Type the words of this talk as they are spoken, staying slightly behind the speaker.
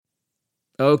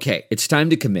Okay, it's time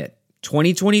to commit.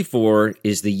 2024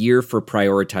 is the year for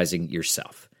prioritizing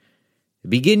yourself.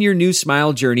 Begin your new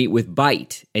smile journey with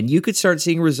Byte, and you could start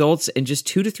seeing results in just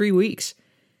 2 to 3 weeks.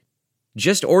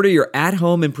 Just order your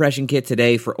at-home impression kit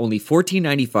today for only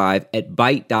 $14.95 at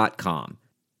Byte.com.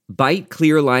 Byte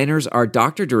clear liners are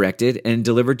doctor-directed and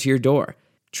delivered to your door.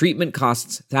 Treatment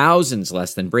costs thousands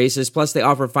less than braces, plus they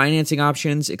offer financing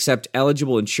options, accept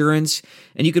eligible insurance,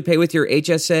 and you could pay with your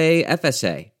HSA,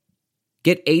 FSA.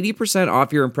 Get 80%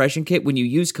 off your impression kit when you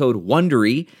use code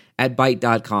WONDERY at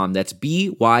Byte.com. That's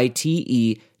BYTE.com.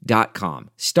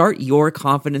 Start your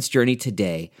confidence journey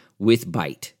today with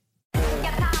Byte.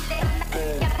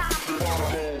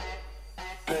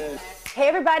 Hey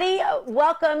everybody,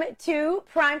 welcome to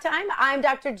Primetime. I'm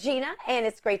Dr. Gina, and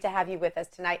it's great to have you with us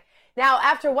tonight. Now,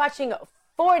 after watching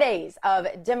 4 days of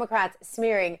Democrats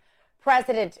smearing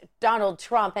President Donald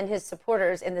Trump and his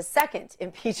supporters in the second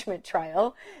impeachment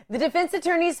trial, the defense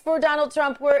attorneys for Donald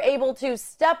Trump were able to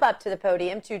step up to the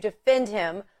podium to defend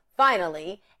him,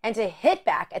 finally, and to hit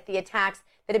back at the attacks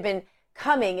that have been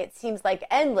coming, it seems like,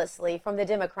 endlessly from the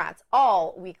Democrats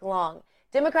all week long.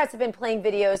 Democrats have been playing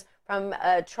videos from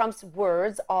Trump's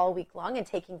words all week long and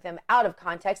taking them out of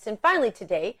context. And finally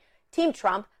today, Team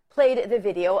Trump played the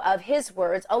video of his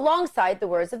words alongside the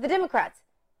words of the Democrats.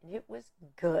 And it was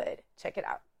good. Check it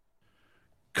out.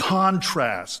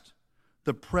 Contrast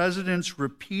the president's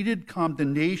repeated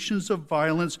condemnations of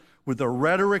violence with the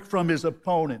rhetoric from his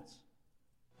opponents.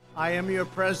 I am your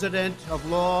president of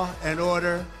law and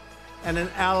order and an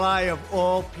ally of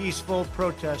all peaceful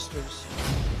protesters.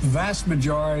 The vast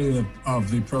majority of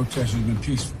the protests have been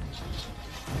peaceful.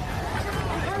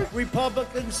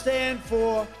 Republicans stand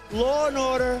for law and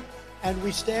order, and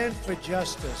we stand for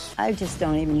justice. I just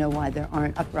don't even know why there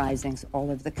aren't uprisings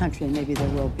all over the country, and maybe there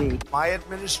will be. My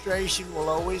administration will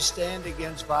always stand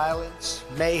against violence,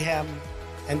 mayhem,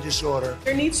 and disorder.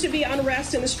 There needs to be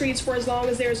unrest in the streets for as long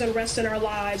as there's unrest in our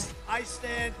lives. I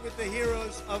stand with the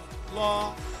heroes of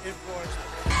law enforcement.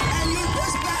 And you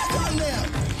push back on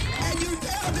them, and you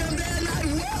tell them they're not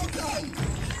welcome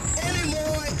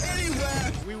anymore,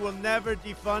 anywhere. We will never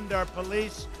defund our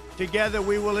police. Together,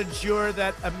 we will ensure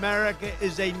that America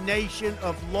is a nation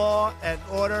of law and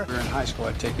order. We were in high school,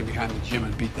 I'd take him behind the gym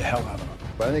and beat the hell out of him.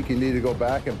 I think you need to go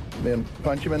back and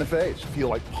punch him in the face. Feel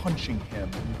like punching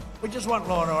him. We just want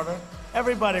law and order.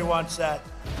 Everybody wants that.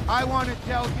 I want to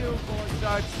tell you,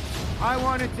 Gorsuch, I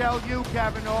want to tell you,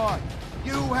 Kavanaugh,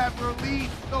 you have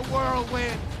released the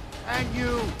whirlwind, and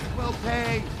you will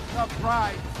pay the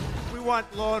price. We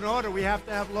want law and order. We have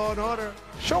to have law and order.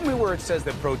 Show me where it says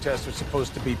that protests are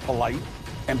supposed to be polite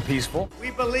and peaceful.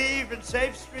 We believe in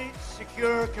safe streets,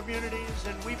 secure communities,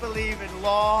 and we believe in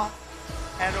law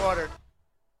and order.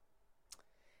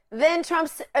 Then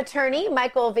Trump's attorney,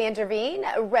 Michael Van Der Veen,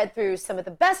 read through some of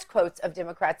the best quotes of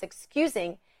Democrats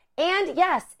excusing and,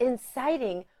 yes,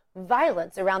 inciting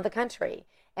violence around the country.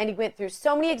 And he went through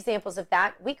so many examples of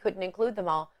that, we couldn't include them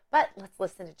all. But let's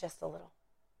listen to just a little.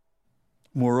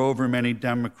 Moreover, many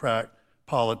Democrat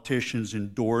politicians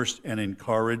endorsed and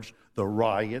encouraged the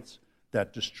riots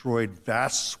that destroyed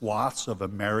vast swaths of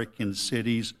American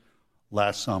cities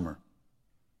last summer,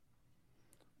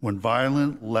 when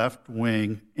violent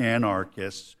left-wing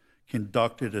anarchists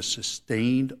conducted a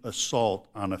sustained assault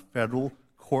on a federal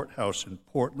courthouse in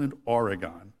Portland,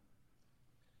 Oregon.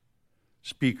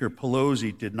 Speaker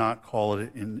Pelosi did not call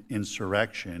it an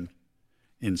insurrection.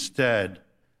 Instead,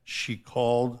 she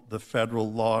called the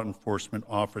federal law enforcement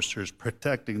officers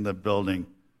protecting the building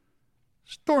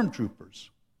stormtroopers.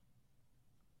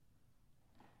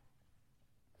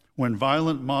 When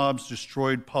violent mobs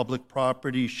destroyed public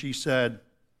property, she said,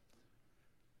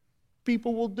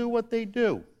 people will do what they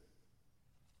do.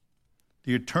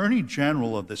 The Attorney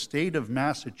General of the state of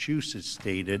Massachusetts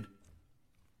stated,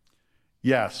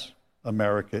 yes,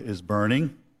 America is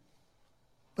burning,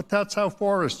 but that's how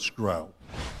forests grow.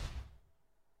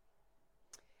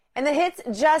 And the hits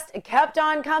just kept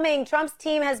on coming. Trump's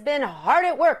team has been hard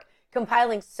at work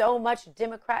compiling so much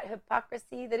Democrat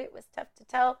hypocrisy that it was tough to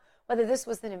tell whether this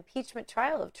was an impeachment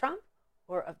trial of Trump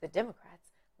or of the Democrats.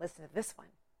 Listen to this one.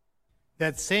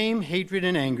 That same hatred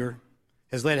and anger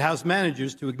has led House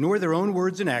managers to ignore their own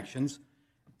words and actions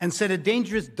and set a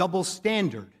dangerous double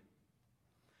standard.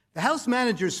 The House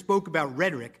managers spoke about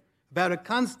rhetoric, about a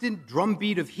constant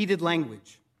drumbeat of heated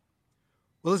language.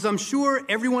 Well, as I'm sure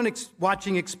everyone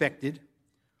watching expected,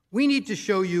 we need to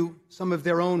show you some of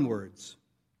their own words.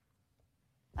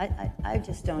 I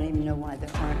just don't even know why there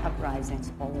aren't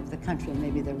uprisings all over the country, and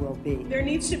maybe there will be. There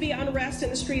needs to be unrest in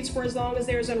the streets for as long as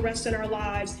there's unrest in our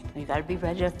lives. You got to be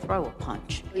ready to throw a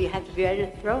punch. You have to be ready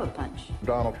to throw a punch.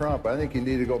 Donald Trump, I think you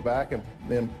need to go back and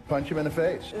punch him in the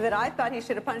face. That I thought he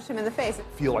should have punched him in the face.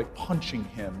 Feel like punching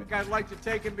him. I'd like to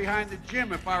take him behind the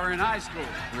gym if I were in high school.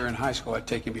 If we were in high school, I'd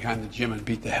take him behind the gym and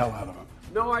beat the hell out of him.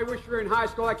 No, I wish we were in high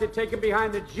school. I could take him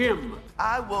behind the gym.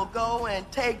 I will go and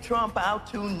take Trump out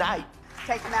tonight.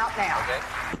 Take him out now. Okay.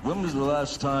 When was the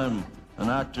last time an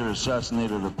actor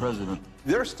assassinated a president?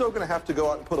 They're still going to have to go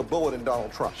out and put a bullet in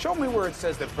Donald Trump. Show me where it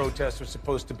says that protests are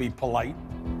supposed to be polite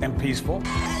and peaceful.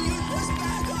 And you push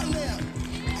back on them.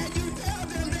 And you tell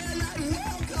them they're not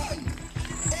welcome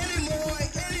anymore,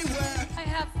 anywhere. I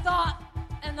have thought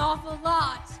an awful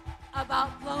lot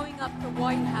about blowing up the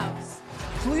White House.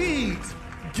 Please,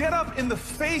 get up in the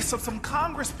face of some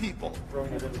Congress people.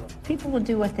 People will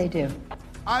do what they do.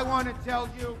 I want to tell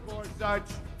you, Gorsuch,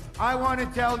 I want to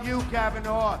tell you,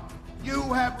 Kavanaugh, you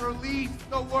have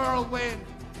released the whirlwind,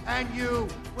 and you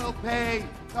will pay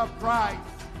the price.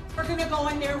 We're going to go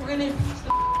in there, we're going to impeach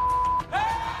the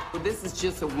Well, this is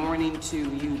just a warning to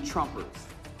you Trumpers.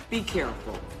 Be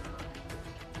careful.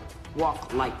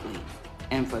 Walk lightly.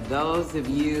 And for those of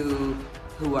you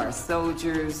who are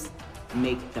soldiers,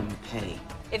 make them pay.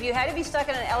 If you had to be stuck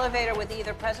in an elevator with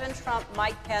either President Trump,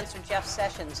 Mike Pence, or Jeff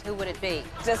Sessions, who would it be?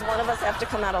 Does one of us have to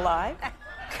come out alive?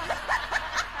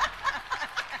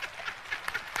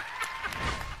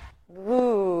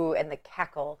 Ooh, and the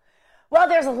cackle. Well,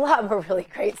 there's a lot more really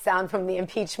great sound from the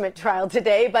impeachment trial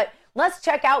today, but let's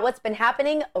check out what's been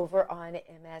happening over on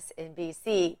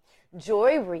MSNBC.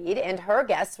 Joy Reid and her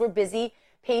guests were busy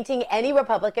painting any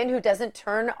Republican who doesn't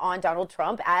turn on Donald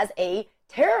Trump as a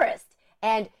terrorist.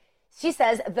 And she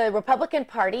says the Republican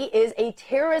Party is a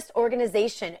terrorist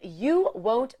organization. You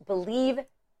won't believe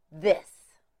this.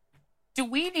 Do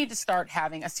we need to start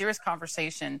having a serious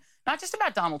conversation, not just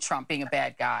about Donald Trump being a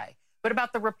bad guy, but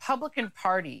about the Republican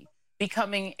Party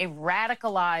becoming a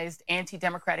radicalized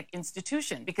anti-democratic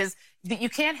institution? Because you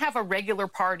can't have a regular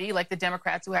party like the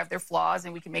Democrats who have their flaws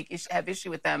and we can have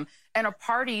issue with them, and a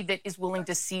party that is willing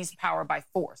to seize power by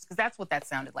force, because that's what that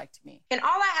sounded like to me. And all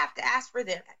I have to ask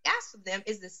of them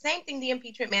is the same thing the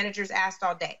impeachment managers asked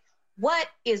all day. What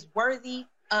is worthy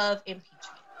of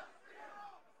impeachment?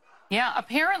 Yeah,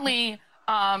 apparently,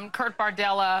 Kurt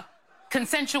Bardella,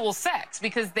 consensual sex,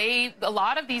 because a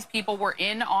lot of these people were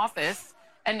in office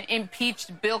and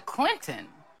impeached Bill Clinton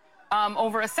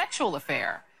over a sexual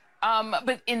affair.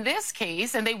 But in this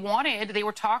case, and they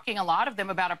were talking, a lot of them,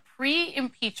 about a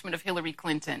pre-impeachment of Hillary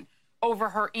Clinton over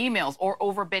her emails or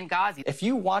over Benghazi. If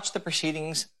you watch the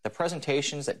proceedings, the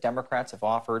presentations that Democrats have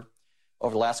offered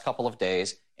over the last couple of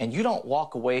days, and you don't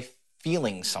walk away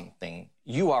feeling something,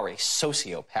 you are a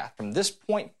sociopath. From this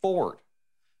point forward,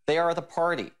 they are the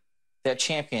party that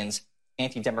champions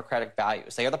anti-democratic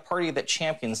values. They are the party that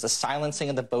champions the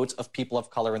silencing of the votes of people of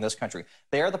color in this country.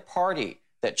 They are the party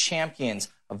that champions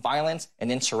violence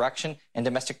and insurrection and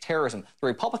domestic terrorism. The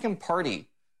Republican Party,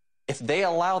 if they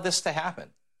allow this to happen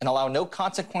and allow no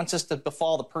consequences to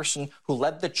befall the person who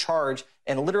led the charge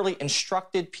and literally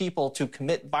instructed people to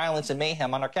commit violence and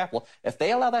mayhem on our Capitol, if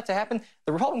they allow that to happen,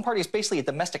 the Republican Party is basically a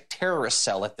domestic terrorist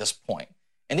cell at this point,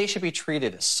 and they should be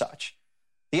treated as such.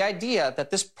 The idea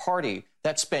that this party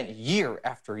that spent year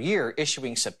after year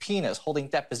issuing subpoenas, holding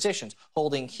depositions,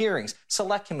 holding hearings,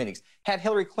 select committees, had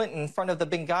Hillary Clinton in front of the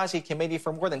Benghazi committee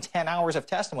for more than 10 hours of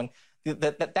testimony,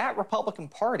 that Republican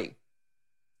Party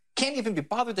can't even be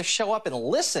bothered to show up and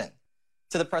listen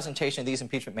to the presentation of these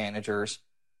impeachment managers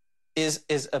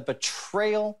is a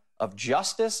betrayal of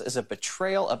justice, is a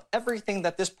betrayal of everything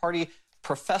that this party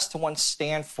professed to once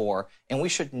stand for, and we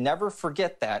should never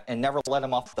forget that and never let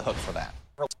them off the hook for that.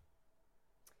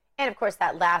 And of course,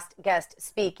 that last guest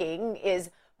speaking is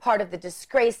part of the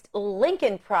disgraced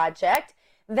Lincoln Project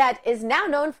that is now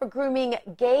known for grooming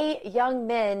gay young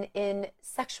men in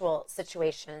sexual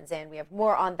situations. And we have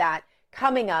more on that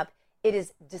coming up. It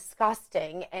is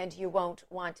disgusting, and you won't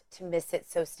want to miss it,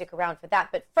 so stick around for that.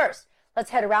 But first, let's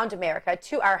head around America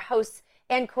to our hosts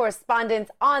and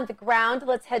correspondents on the ground.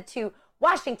 Let's head to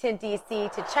Washington, D.C.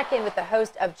 to check in with the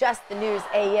host of Just the News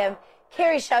AM,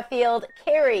 Carrie Sheffield.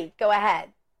 Carrie, go ahead.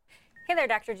 Hey there,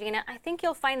 Dr. Gina. I think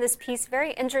you'll find this piece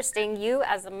very interesting, you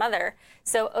as a mother.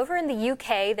 So over in the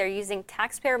UK, they're using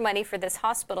taxpayer money for this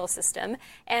hospital system,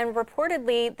 and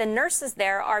reportedly the nurses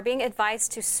there are being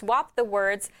advised to swap the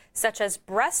words such as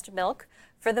breast milk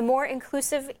for the more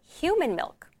inclusive human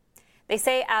milk. They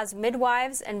say as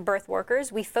midwives and birth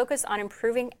workers, we focus on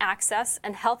improving access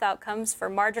and health outcomes for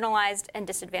marginalized and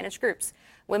disadvantaged groups.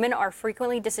 women are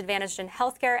frequently disadvantaged in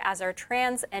healthcare, as are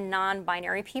trans and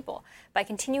non-binary people. By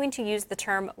continuing to use the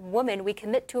term woman, we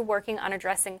commit to working on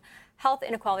addressing health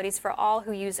inequalities for all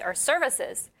who use our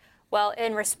services. Well,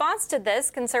 in response to this,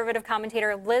 conservative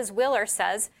commentator Liz Wheeler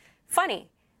says, funny,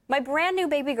 my brand new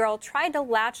baby girl tried to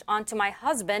latch onto my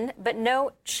husband, but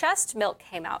no chest milk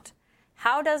came out.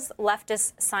 How does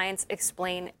leftist science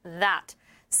explain that?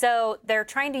 So they're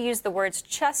trying to use the words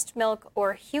chest milk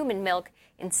or human milk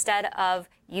instead of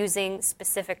using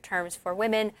specific terms for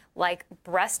women like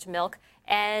breast milk.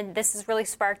 And this has really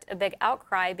sparked a big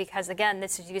outcry because, again,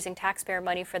 this is using taxpayer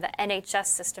money for the NHS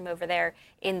system over there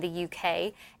in the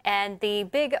UK. And the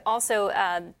big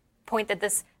also point that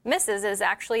this misses is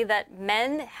actually that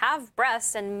men have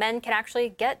breasts and men can actually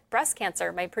get breast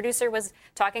cancer. My producer was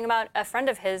talking about a friend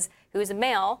of his who's a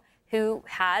male who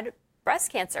had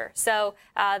breast cancer. So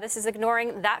this is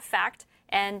ignoring that fact.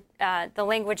 And the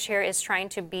language here is trying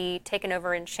to be taken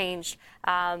over and changed.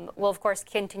 We'll, of course,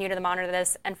 continue to monitor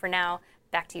this. And for now,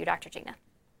 back to you, Dr. Gina.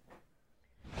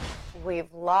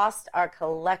 We've lost our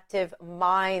collective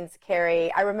minds,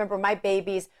 Carrie. I remember my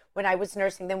babies, when I was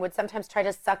nursing them, would sometimes try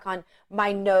to suck on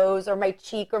my nose or my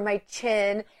cheek or my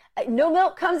chin. No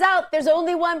milk comes out. There's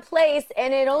only one place,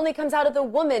 and it only comes out of the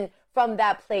woman from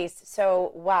that place.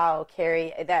 So, wow,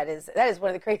 Carrie, that is one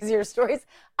of the crazier stories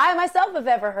I myself have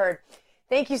ever heard.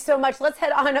 Thank you so much. Let's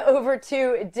head on over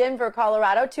to Denver,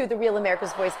 Colorado, to the Real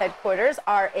America's Voice headquarters,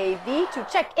 RAV, to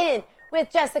check in with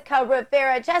Jessica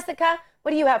Rivera. Jessica,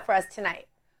 what do you have for us tonight?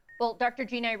 Well, Dr.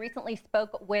 Gina, I recently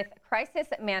spoke with crisis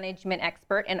management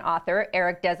expert and author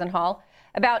Eric Desenhall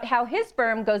about how his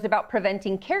firm goes about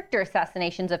preventing character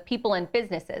assassinations of people and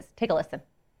businesses. Take a listen.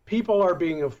 People are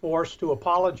being forced to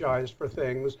apologize for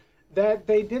things that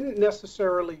they didn't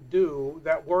necessarily do,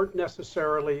 that weren't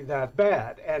necessarily that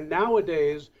bad. And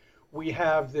nowadays, we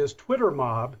have this Twitter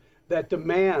mob that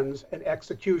demands an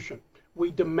execution.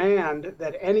 We demand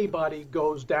that anybody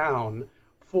goes down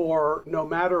for no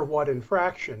matter what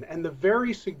infraction. And the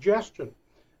very suggestion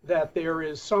that there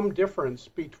is some difference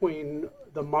between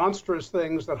the monstrous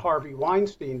things that Harvey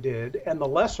Weinstein did and the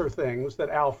lesser things that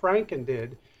Al Franken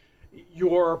did,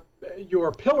 you're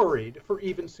pilloried for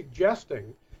even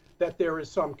suggesting that there is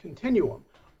some continuum.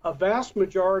 A vast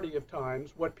majority of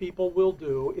times, what people will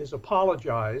do is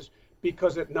apologize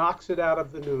because it knocks it out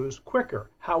of the news quicker.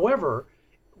 However,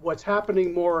 what's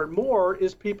happening more and more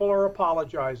is people are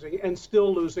apologizing and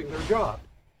still losing their job.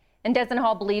 And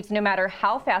Desenhall believes no matter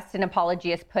how fast an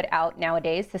apology is put out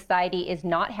nowadays, society is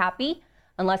not happy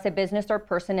unless a business or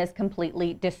person is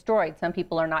completely destroyed. Some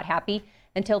people are not happy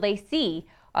until they see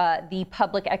the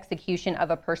public execution of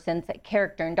a person's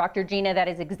character. And Dr. Gina, that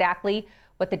is exactly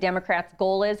what the Democrats'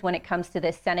 goal is when it comes to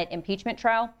this Senate impeachment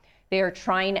trial. They are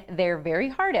trying their very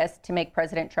hardest to make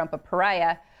President Trump a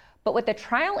pariah. But what the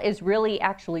trial is really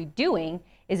actually doing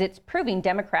is it's proving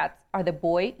Democrats are the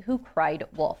boy who cried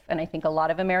wolf. And I think a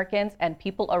lot of Americans and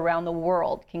people around the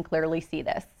world can clearly see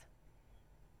this.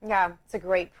 Yeah, it's a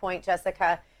great point,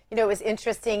 Jessica. You know, it was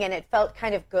interesting and it felt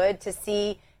kind of good to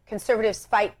see conservatives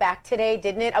fight back today,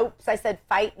 didn't it? Oops, I said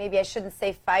fight. Maybe I shouldn't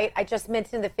say fight. I just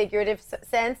meant in the figurative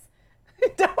sense.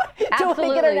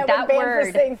 Absolutely, that word.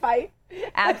 For saying fight.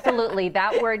 Absolutely,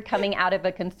 that word coming out of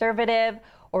a conservative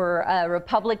or a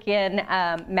Republican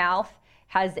mouth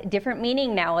has different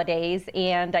meaning nowadays,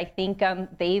 and I think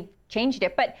they've changed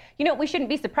it. But, you know, we shouldn't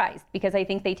be surprised because I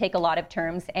think they take a lot of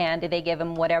terms and they give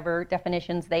them whatever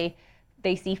definitions they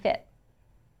see fit.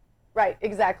 Right,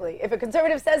 exactly. If a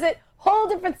conservative says it, whole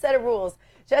different set of rules.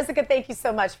 Jessica, thank you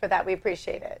so much for that. We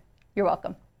appreciate it. You're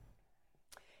welcome.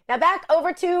 Now back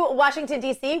over to Washington,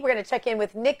 D.C. We're going to check in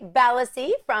with Nick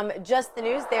Balassi from Just the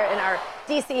News there in our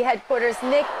D.C. headquarters.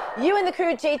 Nick, you and the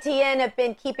crew at JTN have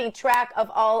been keeping track of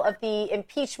all of the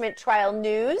impeachment trial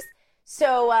news.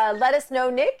 So let us know,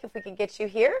 Nick, if we can get you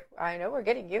here. I know we're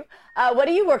getting you. What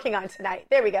are you working on tonight?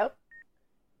 There we go.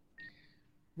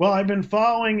 Well, I've been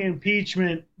following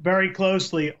impeachment very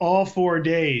closely all 4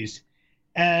 days.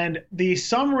 And the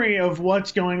summary of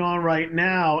what's going on right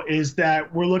now is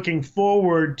that we're looking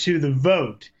forward to the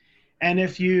vote. And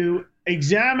if you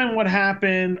examine what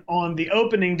happened on the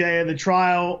opening day of the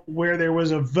trial, where there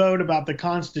was a vote about the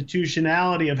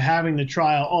constitutionality of having the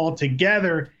trial all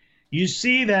together, you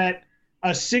see that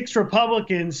 6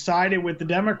 Republicans sided with the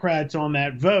Democrats on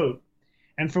that vote.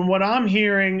 And from what I'm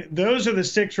hearing, those are the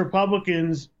 6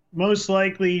 Republicans most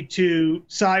likely to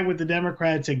side with the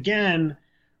Democrats again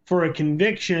for a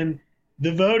conviction.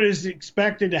 The vote is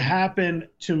expected to happen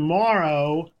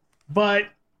tomorrow, but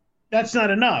that's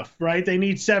not enough, right? They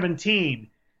need 17.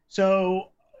 So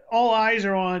all eyes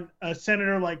are on a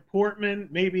senator like Portman.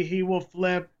 Maybe he will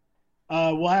flip.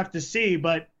 We'll have to see.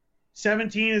 But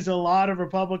 17 is a lot of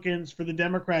Republicans for the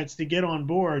Democrats to get on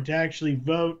board to actually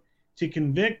vote to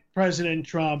convict President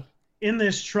Trump in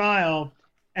this trial.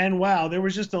 And wow, there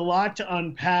was just a lot to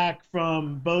unpack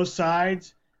from both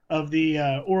sides of the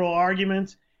oral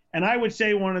arguments. And I would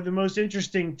say one of the most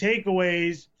interesting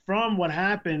takeaways from what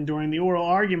happened during the oral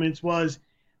arguments was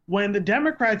when the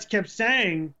Democrats kept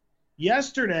saying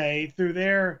yesterday through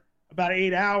their about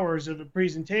 8 hours of a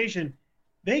presentation,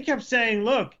 they kept saying,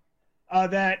 look,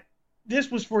 that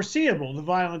this was foreseeable, the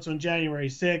violence on January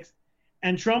 6th,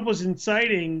 and Trump was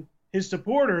inciting his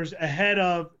supporters ahead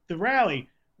of the rally.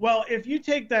 Well, if you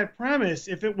take that premise,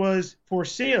 if it was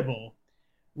foreseeable,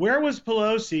 where was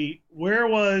Pelosi? Where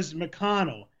was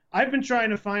McConnell? I've been trying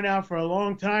to find out for a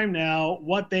long time now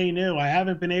what they knew. I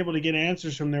haven't been able to get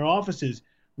answers from their offices.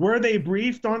 Were they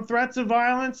briefed on threats of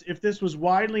violence if this was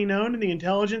widely known in the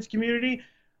intelligence community?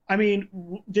 I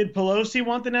mean, did Pelosi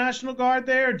want the National Guard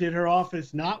there? Did her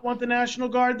office not want the National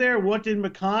Guard there? What did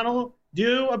McConnell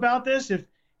do about this? If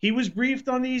he was briefed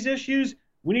on these issues,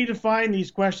 we need to find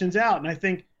these questions out. And I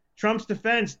think Trump's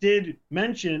defense did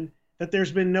mention that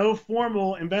there's been no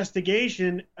formal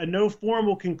investigation, no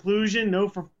formal conclusion, no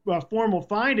formal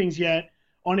findings yet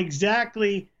on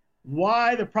exactly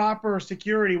why the proper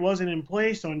security wasn't in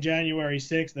place on January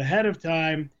 6th ahead of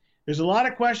time. There's a lot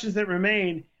of questions that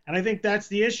remain, and I think that's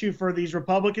the issue for these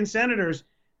Republican senators,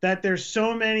 that there's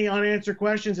so many unanswered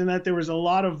questions and that there was a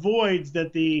lot of voids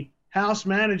that the House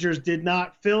managers did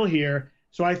not fill here.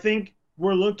 So I think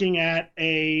we're looking at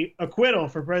a acquittal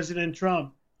for President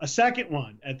Trump, a second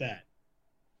one at that.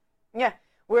 Yeah,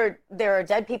 there are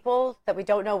dead people that we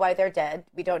don't know why they're dead.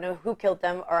 We don't know who killed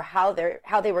them or how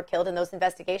they were killed, and those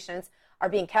investigations are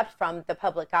being kept from the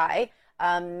public eye.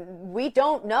 We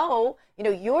don't know.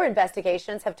 Your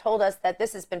investigations have told us that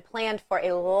this has been planned for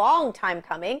a long time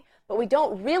coming, but we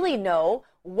don't really know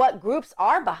what groups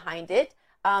are behind it.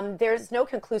 There's no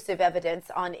conclusive evidence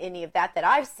on any of that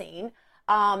I've seen.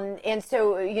 And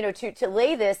so, to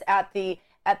lay this at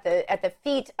the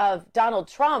feet of Donald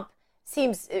Trump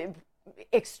seems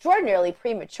extraordinarily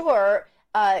premature,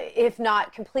 if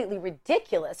not completely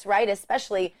ridiculous, right?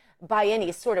 Especially by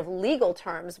any sort of legal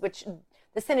terms, which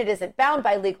the Senate isn't bound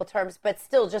by legal terms, but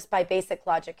still just by basic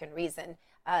logic and reason.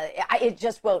 It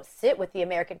just won't sit with the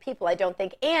American people, I don't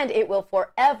think, and it will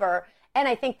forever. And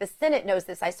I think the Senate knows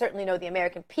this. I certainly know the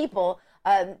American people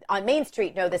on Main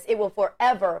Street know this. It will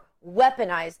forever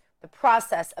weaponize the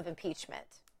process of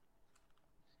impeachment.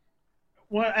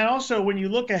 Well, and also when you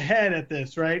look ahead at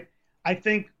this, right, I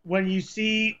think when you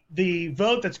see the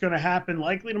vote that's going to happen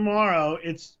likely tomorrow,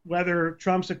 it's whether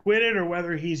Trump's acquitted or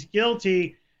whether he's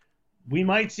guilty. We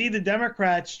might see the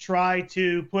Democrats try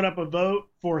to put up a vote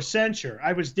for censure.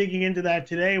 I was digging into that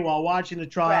today while watching the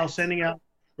trial, sending out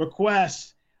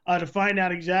requests to find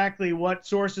out exactly what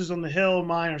sources on the Hill of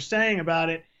mine are saying about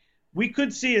it. We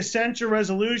could see a censure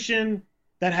resolution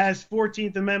that has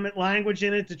 14th Amendment language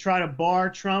in it to try to bar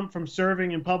Trump from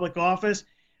serving in public office.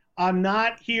 I'm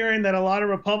not hearing that a lot of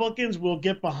Republicans will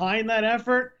get behind that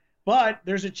effort, but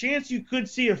there's a chance you could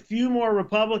see a few more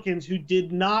Republicans who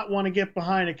did not want to get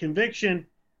behind a conviction,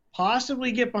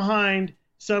 possibly get behind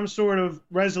some sort of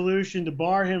resolution to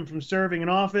bar him from serving in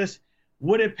office.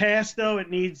 Would it pass, though?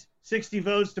 It needs 60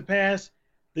 votes to pass.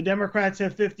 The Democrats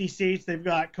have 50 seats. They've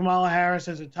got Kamala Harris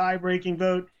as a tie-breaking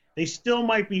vote. They still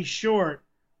might be short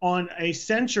on a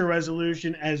censure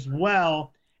resolution as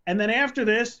well. And then after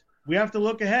this, we have to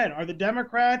look ahead. Are the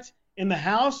Democrats in the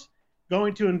House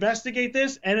going to investigate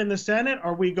this? And in the Senate,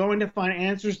 are we going to find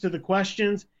answers to the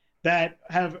questions that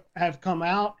have come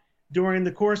out during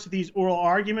the course of these oral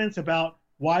arguments about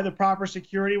why the proper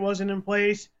security wasn't in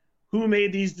place, who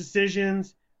made these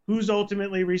decisions, who's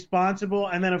ultimately responsible,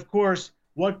 and then, of course,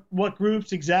 what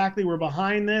groups exactly were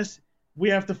behind this? We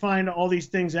have to find all these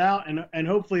things out, and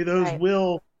hopefully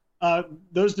those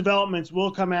those developments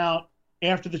will come out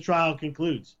after the trial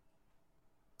concludes.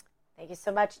 Thank you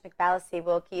so much, Nick Ballasy.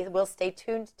 We'll stay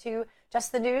tuned to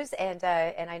Just the News, and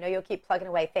I know you'll keep plugging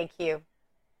away. Thank you.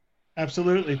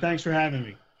 Absolutely. Thanks for having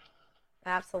me.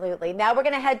 Absolutely. Now we're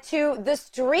going to head to the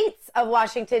streets of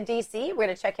Washington, D.C. We're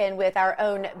going to check in with our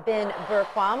own Ben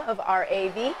Berquam of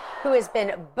RAV, who has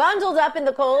been bundled up in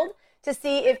the cold to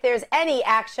see if there's any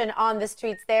action on the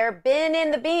streets there. Ben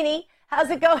in the beanie, how's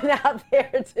it going out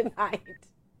there tonight?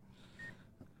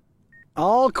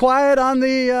 All quiet on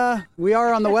the, we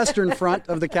are on the western front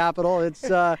of the Capitol. It's,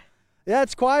 yeah,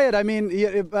 it's quiet. I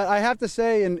mean, but I have to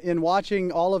say in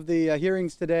watching all of the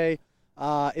hearings today,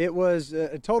 it was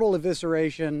a total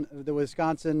evisceration. The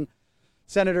Wisconsin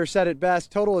senator said it best,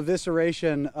 total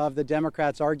evisceration of the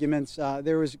Democrats' arguments.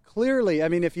 There was clearly, I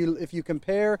mean, if you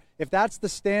compare, if that's the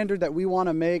standard that we want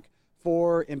to make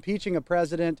for impeaching a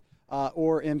president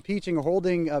or impeaching or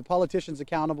holding politicians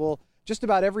accountable, just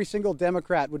about every single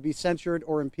Democrat would be censured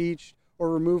or impeached or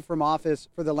removed from office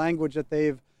for the language that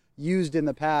they've used in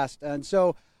the past. And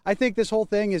so I think this whole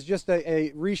thing is just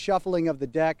a reshuffling of the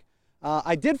deck.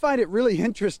 I did find it really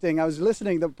interesting. I was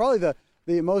listening, probably the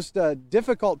most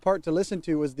difficult part to listen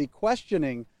to was the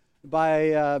questioning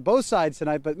by both sides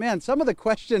tonight. But man, some of the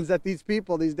questions that these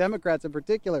people, these Democrats in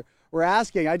particular, were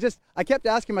asking, I kept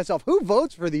asking myself, who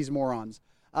votes for these morons?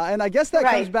 And I guess that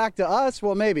comes back to us.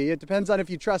 Well, maybe. It depends on if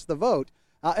you trust the vote.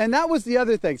 And that was the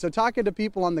other thing. So talking to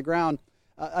people on the ground,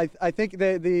 I think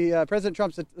the President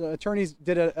Trump's attorneys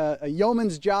did a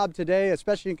yeoman's job today,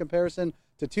 especially in comparison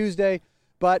to Tuesday.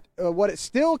 But what it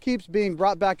still keeps being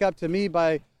brought back up to me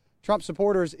by Trump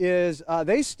supporters is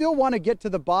they still want to get to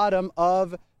the bottom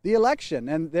of the election.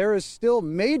 And there is still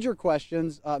major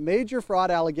questions, major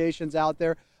fraud allegations out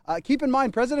there. Keep in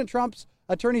mind, President Trump's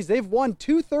attorneys, they've won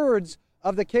 2/3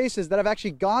 of the cases that have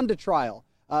actually gone to trial.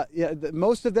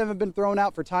 Most of them have been thrown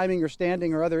out for timing or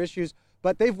standing or other issues,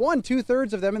 but they've won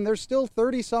 2/3 of them, and there's still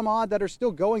 30 some odd that are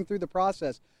still going through the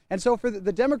process. And so for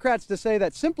the Democrats to say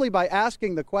that simply by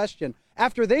asking the question,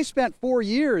 after they spent 4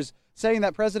 years saying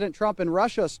that President Trump and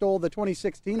Russia stole the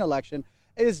 2016 election,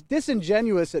 is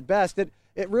disingenuous at best. It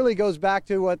really goes back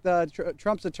to what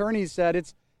Trump's attorneys said.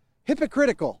 It's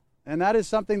hypocritical, and that is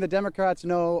something the Democrats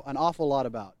know an awful lot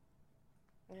about.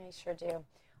 I sure do.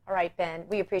 All right, Ben,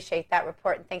 we appreciate that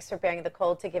report, and thanks for bearing the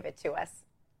cold to give it to us.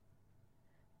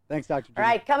 Thanks, Dr. G. All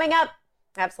right, coming up,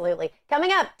 absolutely.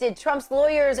 Coming up, did Trump's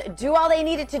lawyers do all they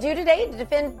needed to do today to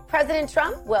defend President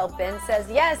Trump? Well, Ben says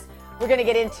yes. We're going to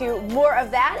get into more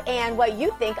of that and what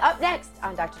you think up next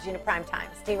on Dr. Gina Primetime.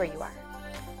 Stay where you are.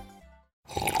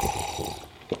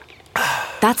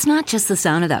 That's not just the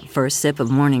sound of that first sip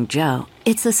of Morning Joe.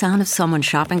 It's the sound of someone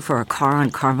shopping for a car on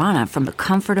Carvana from the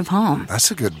comfort of home. That's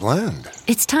a good blend.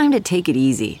 It's time to take it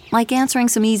easy, like answering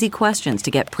some easy questions to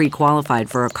get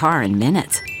pre-qualified for a car in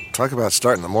minutes. Talk about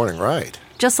starting the morning right.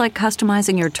 Just like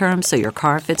customizing your terms so your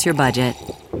car fits your budget.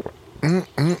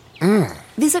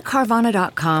 Visit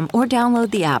Carvana.com or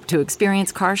download the app to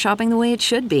experience car shopping the way it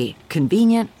should be.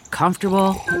 Convenient,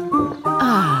 comfortable.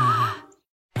 Ah.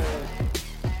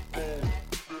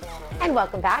 And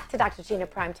welcome back to Dr. Gina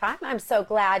Primetime. I'm so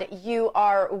glad you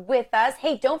are with us.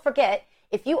 Hey, don't forget,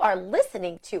 if you are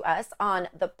listening to us on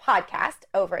the podcast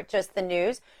over at Just the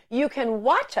News, you can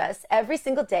watch us every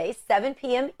single day, 7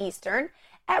 p.m. Eastern,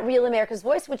 at Real America's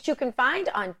Voice, which you can find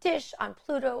on Dish, on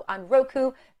Pluto, on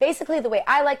Roku. Basically, the way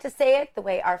I like to say it, the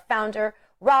way our founder,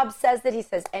 Rob, says that, he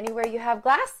says, anywhere you have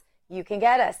glass, you can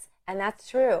get us. And that's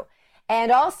true.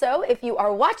 And also, if you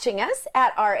are watching us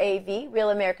at RAV, Real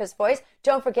America's Voice,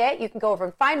 don't forget, you can go over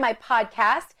and find my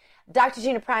podcast, Dr.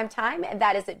 Gina Primetime, and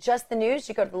that is at Just the News.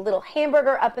 You go to the little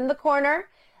hamburger up in the corner,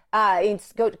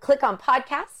 click on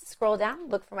podcasts, scroll down,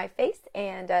 look for my face,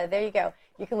 and there you go.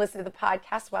 You can listen to the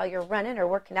podcast while you're running or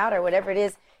working out or whatever it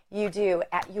is you do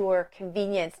at your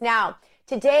convenience. Now,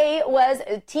 today was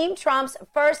Team Trump's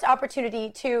first opportunity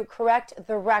to correct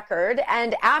the record,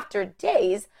 and after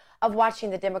days of watching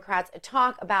the Democrats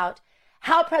talk about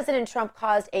how President Trump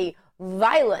caused a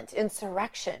violent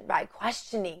insurrection by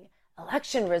questioning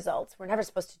election results. We're never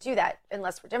supposed to do that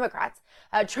unless we're Democrats.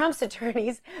 Trump's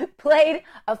attorneys played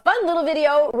a fun little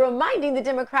video reminding the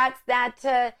Democrats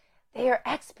that they are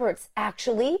experts,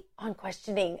 actually, on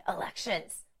questioning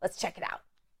elections. Let's check it out.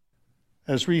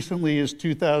 As recently as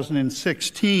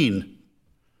 2016,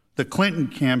 the Clinton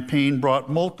campaign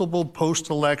brought multiple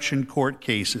post-election court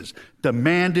cases,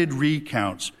 demanded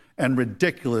recounts, and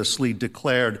ridiculously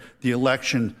declared the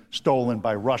election stolen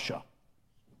by Russia.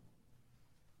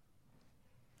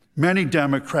 Many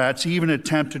Democrats even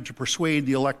attempted to persuade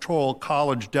the Electoral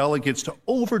College delegates to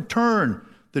overturn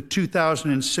the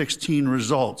 2016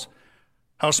 results.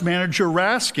 House Manager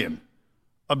Raskin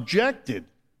objected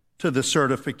to the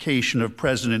certification of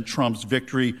President Trump's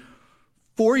victory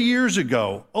 4 years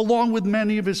ago, along with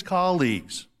many of his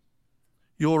colleagues.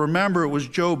 You'll remember it was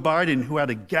Joe Biden who had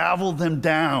to gavel them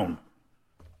down.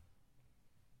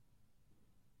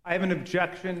 I have an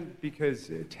objection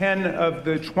because 10 of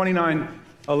the 29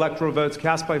 electoral votes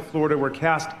cast by Florida were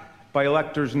cast by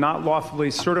electors not lawfully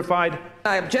certified.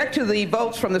 I object to the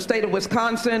votes from the state of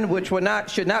Wisconsin, which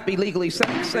should not be legally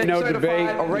certified.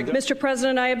 Mr.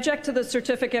 President, I object to the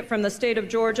certificate from the state of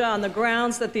Georgia on the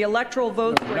grounds that the electoral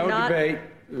votes were not. There's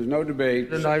no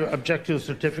debate. And I object to the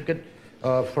certificate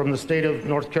From the state of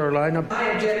North Carolina. I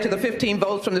object to the 15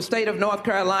 votes from the state of North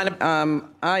Carolina.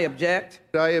 I object.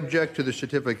 I object to the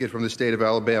certificate from the state of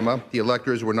Alabama. The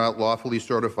electors were not lawfully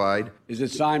certified. Is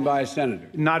it signed by a senator?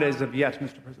 Not as of yet,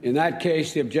 Mr. President. In that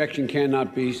case, the objection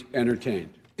cannot be entertained.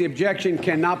 The objection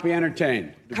cannot be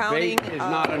entertained. Debate is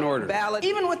not in order. Ballot.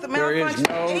 Even with the there is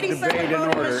no debate in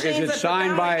order. Is it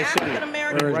signed by a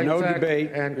senator? There is no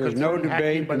debate. There is no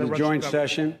debate in the joint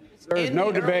session. There is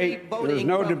no debate. There is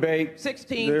no debate.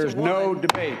 There is no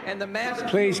debate.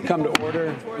 Please come to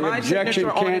order. The objection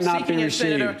cannot be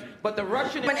received.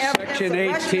 Section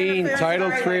 18, Title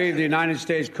 3 of the United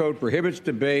States Code prohibits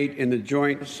debate in the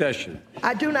joint session.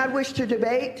 I do not wish to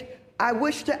debate. I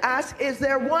wish to ask, is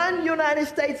there one United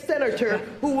States senator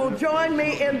who will join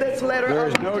me in this letter There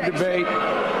of is no objection? debate.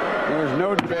 There is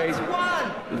no debate.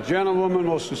 The gentlewoman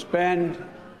will suspend.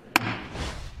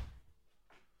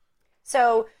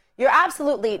 So you're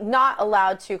absolutely not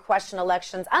allowed to question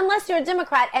elections unless you're a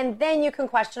Democrat, and then you can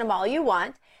question them all you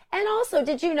want. And also,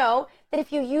 did you know that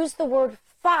if you use the word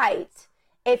fight,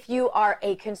 if you are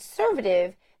a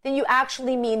conservative, then you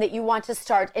actually mean that you want to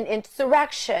start an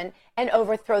insurrection and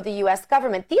overthrow the U.S.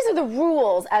 government? These are the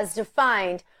rules as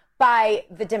defined by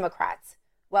the Democrats.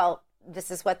 Well, this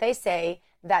is what they say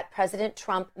that President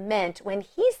Trump meant when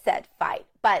he said fight.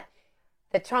 But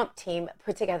the Trump team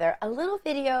put together a little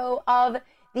video of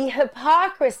the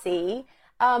hypocrisy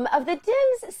of the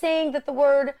Dems saying that the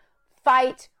word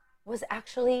fight was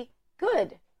actually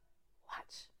good.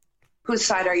 Watch. Whose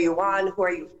side are you on? Who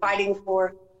are you fighting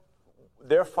for?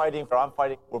 They're fighting, or I'm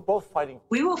fighting. We're both fighting.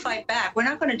 We will fight back. We're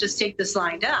not going to just take this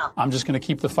lying down. I'm just going to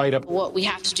keep the fight up. What we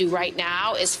have to do right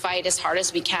now is fight as hard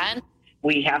as we can.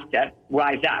 We have to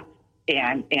rise up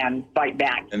and fight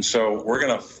back. And so we're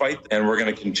going to fight, and we're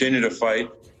going to continue to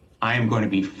fight. I am going to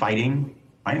be fighting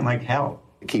like hell.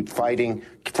 Keep fighting,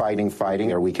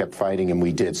 or we kept fighting, and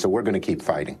we did. So we're going to keep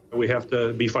fighting. We have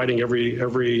to be fighting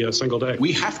every single day.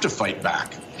 We have to fight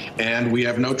back, and we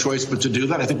have no choice but to do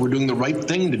that. I think we're doing the right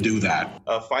thing to do that.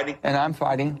 Fighting. And I'm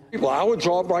fighting. Well, our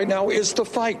job right now is to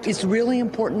fight. It's really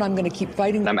important. I'm going to keep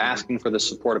fighting. I'm asking for the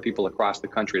support of people across the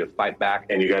country to fight back.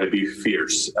 And you got to be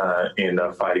fierce in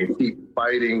fighting. Keep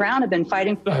fighting. Brown have been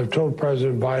fighting. I've told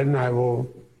President Biden I will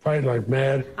fight like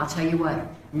mad. I'll tell you what,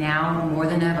 now more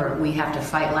than ever, we have to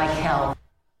fight like hell.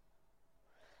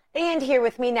 And here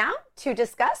with me now to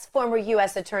discuss former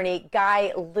U.S. Attorney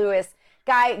Guy Lewis.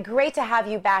 Guy, great to have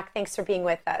you back. Thanks for being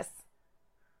with us.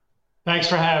 Thanks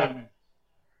for having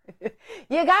me.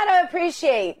 You got to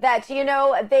appreciate that,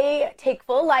 they take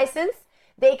full license.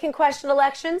 They can question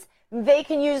elections. They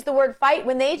can use the word fight.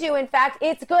 When they do, in fact,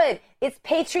 it's good. It's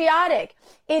patriotic.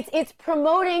 It's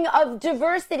promoting of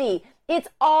diversity. It's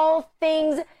all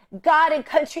things God and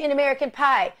country and American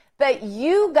pie. But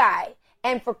you, Guy,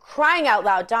 and for crying out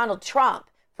loud, Donald Trump,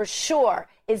 for sure,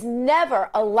 is never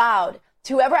allowed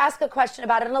to ever ask a question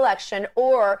about an election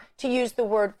or to use the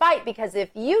word fight, because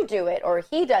if you do it, or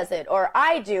he does it, or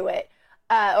I do it,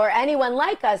 or anyone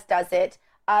like us does it,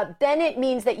 then it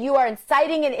means that you are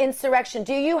inciting an insurrection.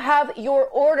 Do you have your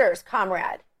orders,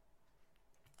 comrade?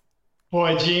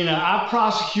 Boy, Gina, I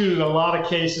prosecuted a lot of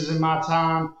cases in my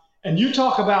time, and you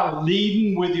talk about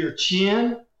leading with your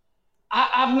chin.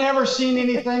 I've never seen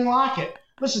anything like it.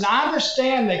 Listen, I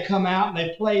understand they come out and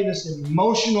they play this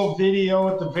emotional video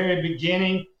at the very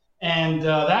beginning, and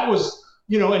that was,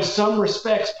 in some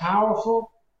respects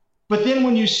powerful. But then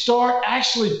when you start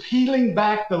actually peeling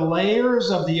back the layers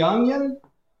of the onion,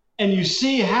 and you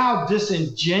see how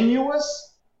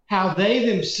disingenuous, how they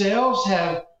themselves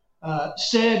have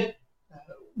said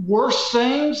worse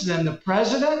things than the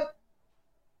president,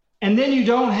 and then you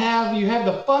have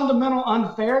the fundamental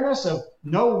unfairness of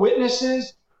no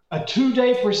witnesses, a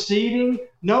 2-day proceeding,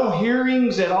 no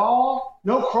hearings at all,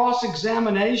 no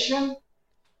cross-examination.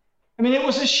 I mean, it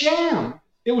was a sham.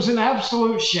 It was an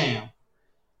absolute sham.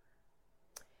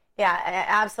 Yeah,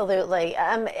 absolutely.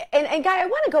 And Guy, I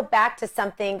want to go back to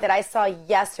something that I saw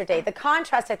yesterday. The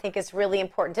contrast, I think, is really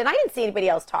important. And I didn't see anybody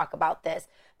else talk about this,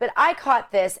 but I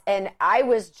caught this and I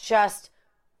was just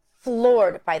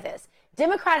floored by this.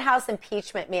 Democrat House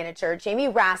impeachment manager Jamie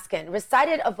Raskin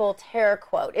recited a Voltaire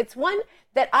quote. It's one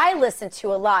that I listen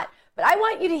to a lot, but I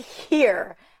want you to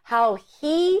hear how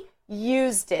he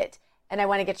used it. And I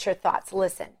want to get your thoughts.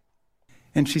 Listen.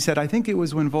 And she said, I think it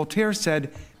was when Voltaire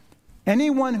said,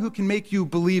 anyone who can make you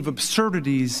believe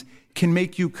absurdities can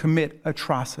make you commit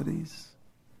atrocities.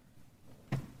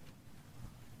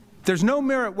 There's no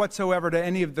merit whatsoever to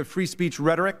any of the free speech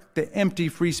rhetoric, the empty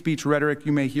free speech rhetoric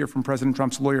you may hear from President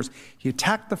Trump's lawyers. He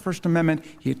attacked the First Amendment.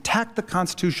 He attacked the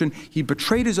Constitution. He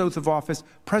betrayed his oath of office.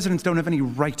 Presidents don't have any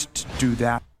right to do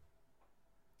that.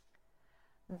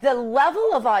 the level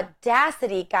of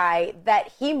audacity, Guy,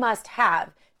 that he must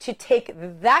have to take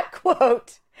that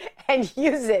quote and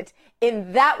use it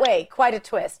in that way, quite a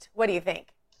twist. What do you think?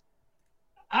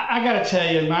 I got to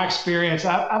tell you, in my experience,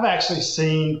 I've actually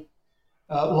seen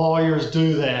lawyers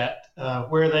do that,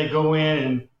 where they go in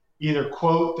and either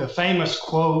quote the famous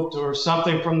quote or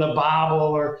something from the Bible,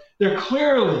 or they're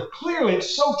clearly,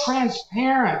 it's so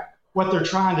transparent what they're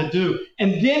trying to do.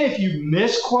 And then if you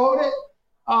misquote it,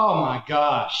 oh my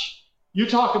gosh, you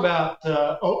talk about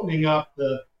opening up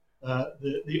the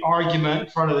argument in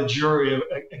front of the jury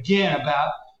again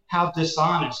about how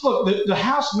dishonest. Look, the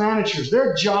House managers,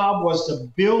 their job was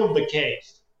to build the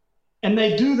case. And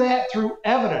they do that through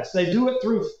evidence. They do it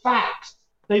through facts.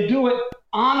 They do it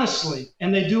honestly,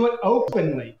 and they do it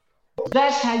openly.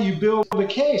 That's how you build the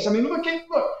case. I mean, look,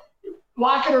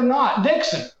 like it or not,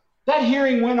 Nixon, that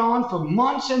hearing went on for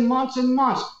months and months and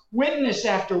months. Witness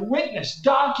after witness,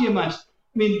 documents.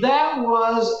 I mean, that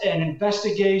was an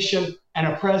investigation and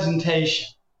a presentation.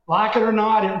 Like it or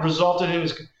not, it resulted in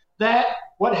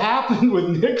what happened with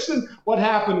Nixon, what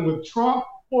happened with Trump.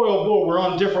 Boy, oh boy, we're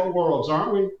on different worlds,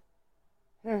 aren't we?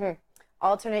 Mm-hmm.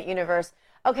 Alternate universe.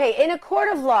 Okay, in a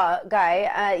court of law,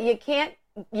 Guy, you can't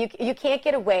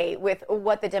get away with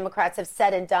what the Democrats have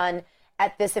said and done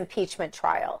at this impeachment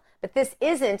trial. But this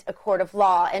isn't a court of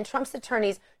law, and Trump's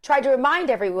attorneys tried to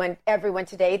remind everyone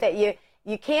today that you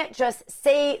can't just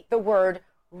say the word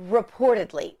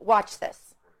reportedly. Watch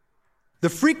this. The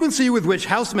frequency with which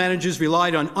House managers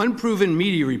relied on unproven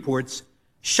media reports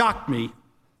shocked me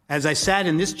as I sat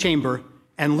in this chamber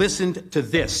and listened to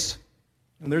this.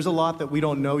 And there's a lot that we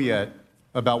don't know yet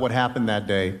about what happened that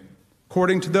day.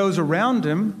 According to those around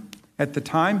him at the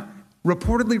time,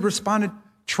 reportedly responded.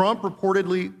 Trump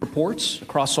reportedly reports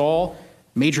across all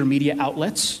major media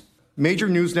outlets. Major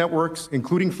news networks,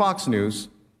 including Fox News,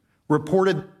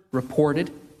 reportedly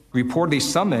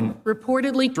summoned.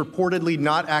 Reportedly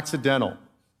not accidental.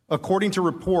 According to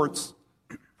reports,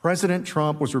 President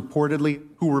Trump who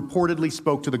reportedly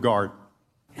spoke to the guard.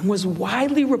 And was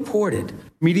widely reported.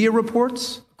 Media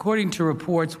reports? According to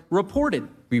reports,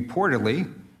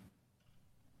 reportedly.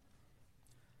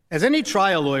 As any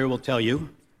trial lawyer will tell you,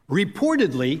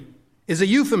 reportedly is a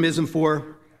euphemism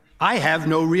for I have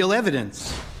no real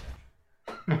evidence.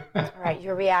 All right,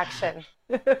 your reaction.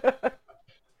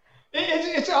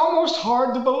 It's almost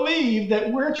hard to believe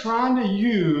that we're trying to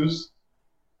use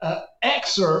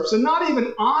excerpts, and not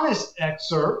even honest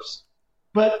excerpts,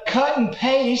 but cut and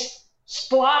paste,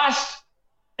 spliced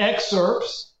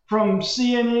excerpts from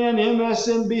CNN,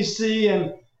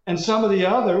 MSNBC, and some of the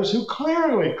others who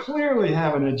clearly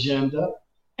have an agenda.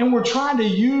 And we're trying to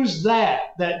use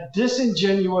that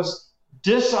disingenuous,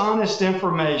 dishonest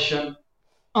information,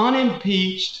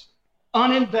 unimpeached,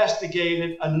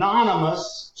 uninvestigated,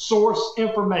 anonymous source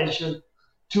information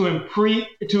to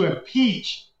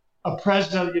impeach a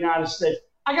president of the United States.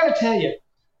 I got to tell you,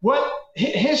 what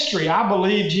history, I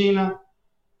believe, Gina,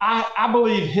 I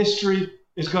believe history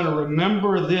is going to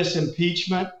remember this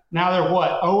impeachment. Now they're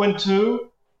what, 0-2?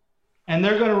 And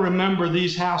they're going to remember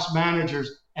these House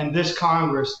managers and this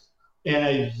Congress in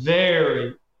a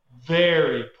very,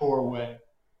 very poor way.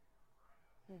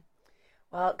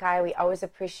 Well, Guy, we always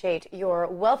appreciate your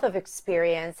wealth of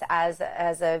experience as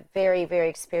a very, very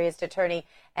experienced attorney,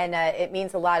 and it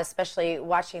means a lot, especially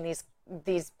watching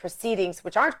these proceedings,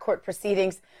 which aren't court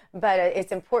proceedings, but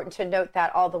it's important to note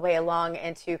that all the way along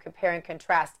and to compare and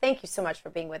contrast. Thank you so much for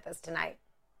being with us tonight.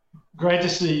 Great to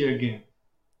see you again.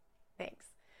 Thanks.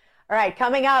 All right,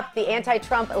 coming up, the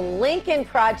anti-Trump Lincoln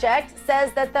Project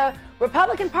says that the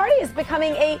Republican Party is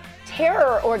becoming a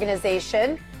terror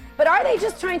organization. But are they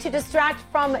just trying to distract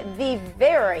from the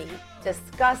very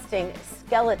disgusting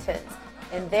skeletons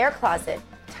in their closet?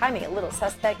 Timing a little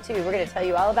suspect, too. We're going to tell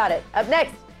you all about it. Up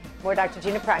next, more Dr.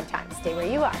 Gina Primetime. Stay where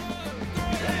you are.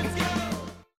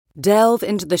 Delve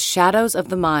into the shadows of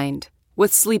the mind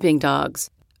with Sleeping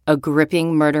Dogs, a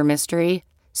gripping murder mystery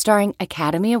starring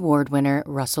Academy Award winner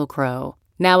Russell Crowe.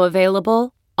 Now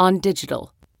available on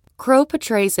digital. Crowe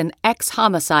portrays an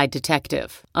ex-homicide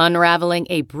detective, unraveling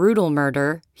a brutal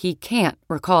murder he can't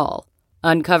recall.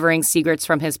 Uncovering secrets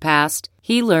from his past,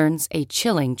 he learns a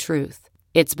chilling truth.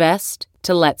 It's best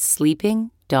to let sleeping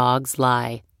dogs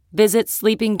lie. Visit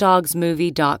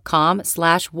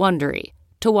sleepingdogsmovie.com/Wondery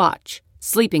to watch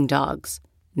Sleeping Dogs,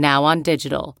 now on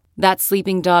digital. That's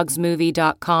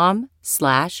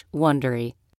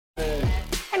sleepingdogsmovie.com/Wondery.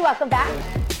 And welcome back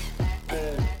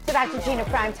to to Dr. Gina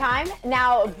Primetime.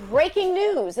 Now, breaking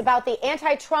news about the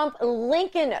anti-Trump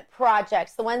Lincoln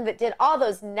Projects, the one that did all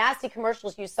those nasty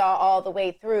commercials you saw all the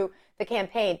way through the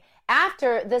campaign.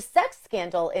 After the sex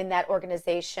scandal in that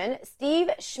organization, Steve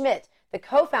Schmidt, the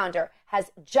co-founder,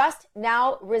 has just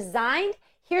now resigned.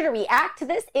 Here to react to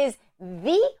this is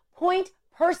the point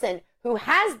person who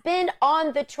has been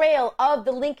on the trail of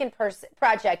the Lincoln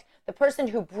Project, the person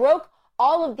who broke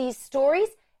all of these stories.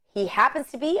 He happens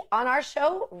to be on our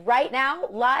show right now,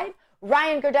 live.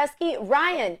 Ryan Gordesky.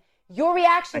 Ryan, your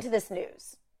reaction to this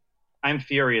news? I'm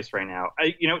furious right now.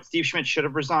 Steve Schmidt should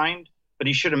have resigned, but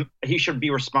he should be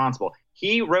responsible.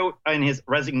 He wrote in his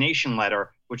resignation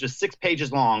letter, which is 6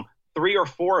 pages long, 3 or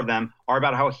 4 of them are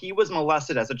about how he was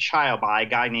molested as a child by a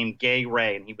guy named Gay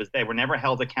Ray, and they were never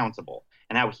held accountable,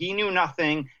 and how he knew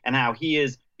nothing, and how he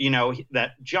is,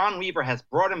 that John Weaver has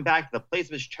brought him back to the place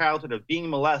of his childhood of being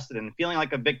molested and feeling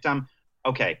like a victim.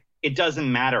 Okay, it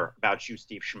doesn't matter about you,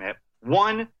 Steve Schmidt.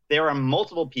 One, there are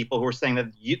multiple people who are saying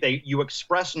that you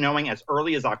expressed knowing as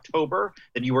early as October,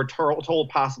 that you were told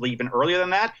possibly even earlier than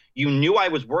that. You knew I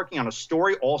was working on a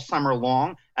story all summer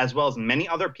long, as well as many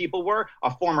other people were.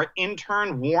 A former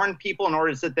intern warned people in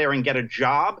order to sit there and get a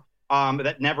job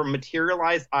that never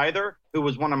materialized either, who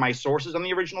was one of my sources on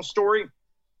the original story.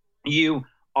 You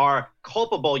are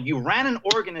culpable. You ran an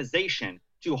organization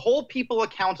to hold people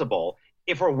accountable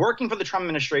if we're working for the Trump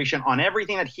administration on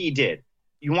everything that he did.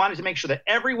 You wanted to make sure that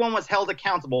everyone was held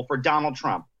accountable for Donald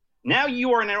Trump. Now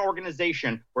you are in an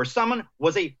organization where someone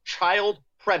was a child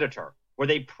predator, where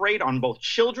they preyed on both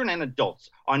children and adults,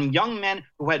 on young men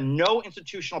who had no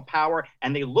institutional power,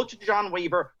 and they looked to John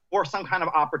Weaver for some kind of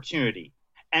opportunity.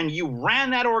 And you ran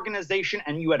that organization,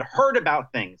 and you had heard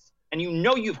about things, and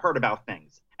you've heard about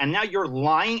things. And now you're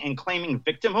lying and claiming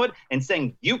victimhood and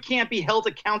saying you can't be held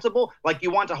accountable like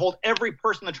you want to hold every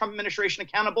person in the Trump administration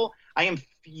accountable. I am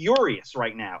furious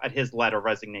right now at his letter of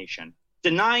resignation.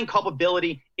 Denying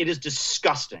culpability, it is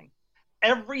disgusting.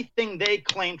 Everything they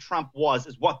claim Trump was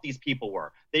is what these people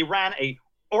were. They ran a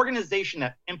organization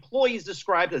that employees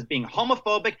described as being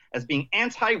homophobic, as being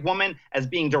anti-woman, as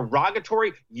being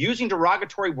derogatory, using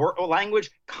derogatory language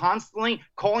constantly,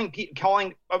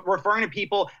 referring to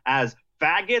people as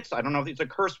faggots. I don't know if it's a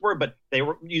curse word, but they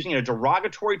were using a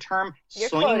derogatory term,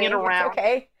 slinging it around. It's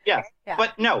okay. Yes. Yeah.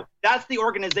 But no, that's the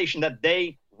organization that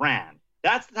they ran.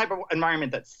 That's the type of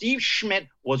environment that Steve Schmidt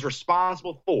was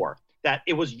responsible for, that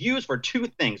it was used for 2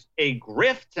 things, a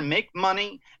grift to make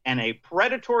money and a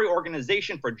predatory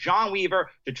organization for John Weaver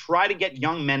to try to get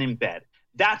young men in bed.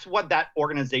 That's what that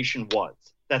organization was.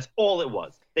 That's all it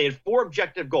was. They had 4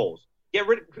 objective goals. Get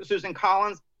rid of Susan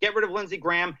Collins, get rid of Lindsey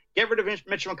Graham, get rid of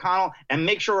Mitch McConnell, and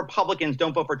make sure Republicans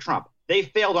don't vote for Trump. They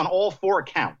failed on all 4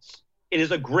 accounts. It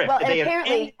is a grift. Well, they had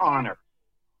any honor.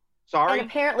 Sorry? And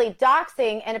apparently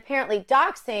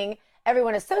doxing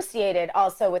everyone associated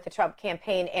also with the Trump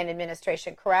campaign and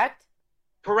administration, correct?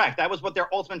 Correct. That was what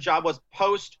their ultimate job was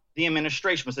post the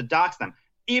administration, was to dox them.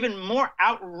 Even more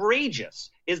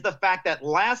outrageous is the fact that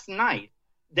last night,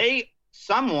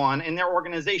 someone in their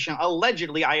organization,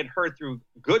 allegedly, I had heard through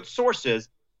good sources,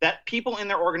 that people in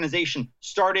their organization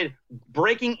started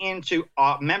breaking into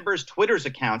members' Twitter's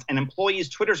accounts and employees'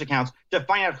 Twitter's accounts to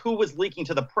find out who was leaking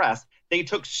to the press. They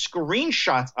took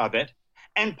screenshots of it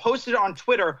and posted it on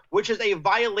Twitter, which is a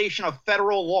violation of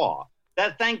federal law.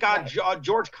 That, thank God, right.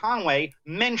 George Conway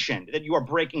mentioned that you are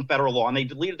breaking federal law, and they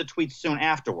deleted the tweets soon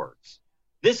afterwards.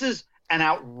 This is an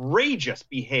outrageous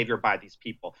behavior by these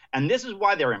people. And this is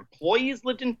why their employees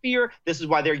lived in fear. This is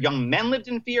why their young men lived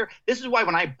in fear. This is why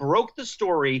when I broke the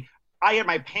story, I had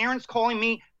my parents calling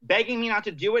me, begging me not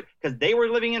to do it because they were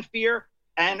living in fear.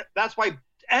 And that's why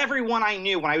everyone I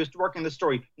knew when I was working the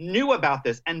story knew about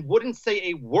this and wouldn't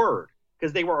say a word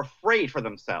because they were afraid for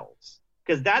themselves.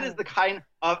 Because that is the kind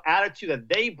of attitude that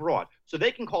they brought. So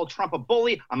they can call Trump a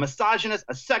bully, a misogynist,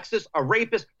 a sexist, a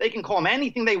rapist. They can call him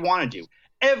anything they want to do.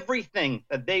 Everything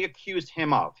that they accused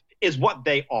him of is what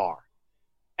they are.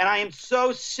 And I am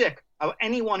so sick of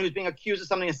anyone who's being accused of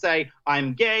something to say,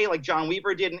 I'm gay, like John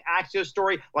Weaver did in Axios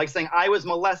story, like saying I was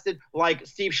molested, like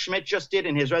Steve Schmidt just did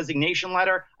in his resignation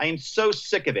letter. I am so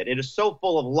sick of it. It is so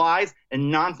full of lies and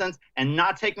nonsense and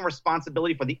not taking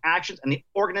responsibility for the actions and the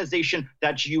organization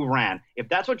that you ran. If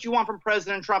that's what you want from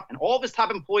President Trump and all of his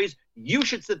top employees, you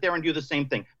should sit there and do the same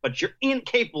thing. But you're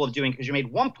incapable of doing because you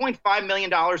made $1.5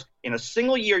 million in a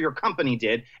single year, your company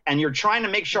did, and you're trying to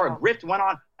make sure a grift went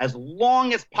on as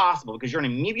long as possible because you're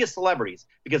in media celebrities,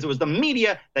 because it was the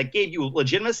media that gave you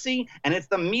legitimacy, and it's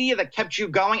the media that kept you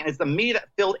going, and it's the media that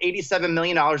filled $87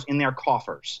 million in their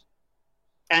coffers.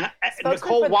 And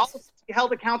Nicole Wallace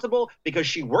held accountable because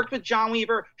she worked with John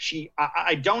Weaver.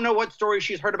 I don't know what stories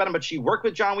she's heard about him, but she worked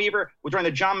with John Weaver during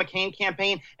the John McCain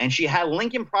campaign, and she had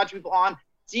Lincoln Project people on.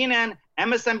 CNN,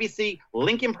 MSNBC,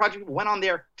 Lincoln Project people went on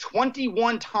there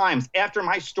 21 times after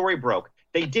my story broke.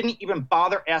 They didn't even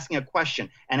bother asking a question.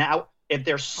 And now, if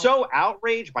they're so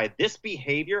outraged by this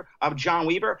behavior of John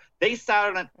Weaver, they sat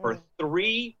on it for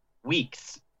 3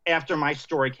 weeks after my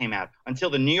story came out, until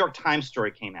the New York Times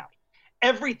story came out.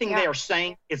 Everything they are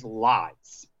saying is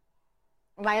lies.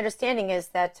 My understanding is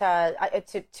that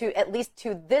to at least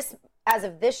to this, as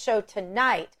of this show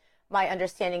tonight, my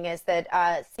understanding is that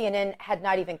CNN had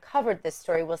not even covered this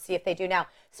story. We'll see if they do now.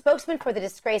 Spokesmen for the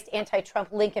disgraced anti-Trump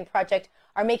Lincoln Project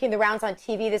are making the rounds on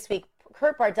TV this week.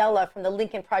 Kurt Bardella from the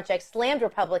Lincoln Project slammed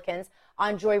Republicans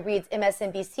on Joy Reid's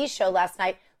MSNBC show last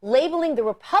night, labeling the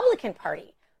Republican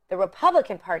Party,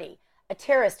 a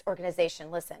terrorist organization.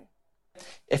 Listen.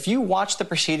 If you watch the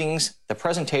proceedings, the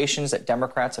presentations that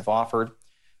Democrats have offered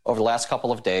over the last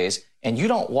couple of days, and you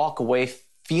don't walk away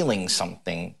feeling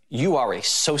something, you are a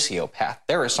sociopath.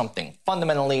 There is something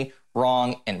fundamentally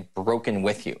wrong and broken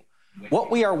with you.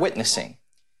 What we are witnessing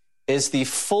is the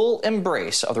full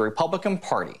embrace of the Republican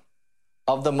Party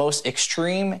of the most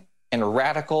extreme and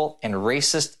radical and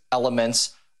racist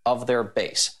elements of their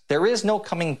base. There is no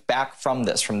coming back from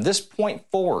this. From this point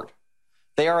forward,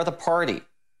 they are the party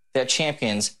that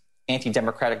champions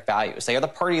anti-democratic values. They are the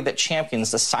party that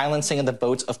champions the silencing of the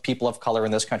votes of people of color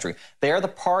in this country. They are the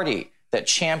party that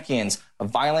champions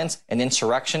violence and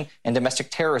insurrection and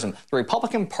domestic terrorism. The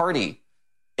Republican Party,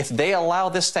 if they allow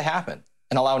this to happen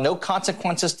and allow no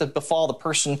consequences to befall the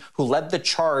person who led the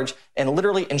charge and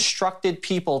literally instructed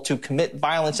people to commit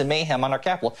violence and mayhem on our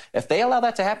Capitol, if they allow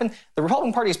that to happen, the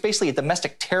Republican Party is basically a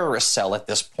domestic terrorist cell at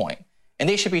this point, and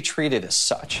they should be treated as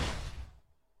such.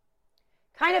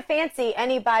 Kind of fancy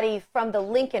anybody from the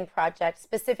Lincoln Project,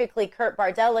 specifically Kurt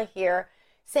Bardella here,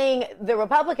 saying the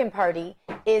Republican Party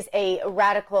is a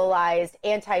radicalized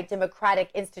anti-democratic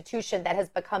institution that has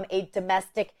become a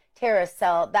domestic terrorist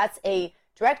cell. That's a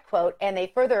direct quote. And he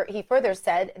further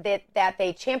said that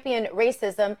they champion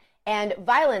racism and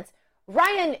violence.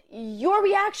 Ryan, your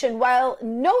reaction, while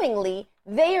knowingly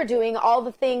they are doing all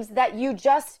the things that you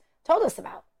just told us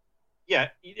about. Yeah,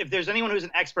 if there's anyone who's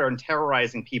an expert on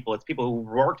terrorizing people, it's people who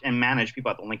worked and managed people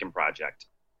at the Lincoln Project.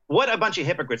 What a bunch of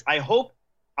hypocrites. I hope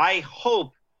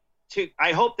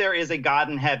there is a God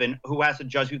in heaven who has to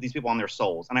judge these people on their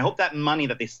souls. And I hope that money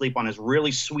that they sleep on is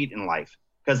really sweet in life,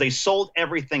 because they sold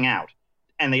everything out.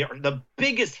 And they are the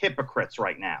biggest hypocrites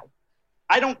right now.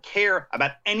 I don't care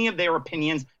about any of their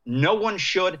opinions. No one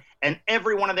should. And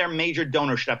every one of their major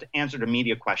donors should have to answer to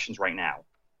media questions right now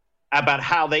about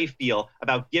how they feel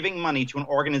about giving money to an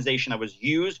organization that was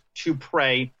used to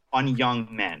prey on young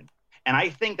men. And I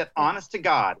think that, honest to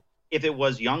God, if it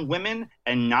was young women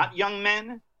and not young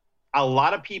men, a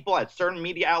lot of people at certain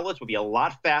media outlets would be a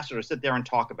lot faster to sit there and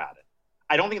talk about it.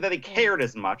 I don't think that they cared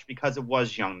as much because it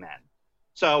was young men.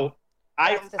 So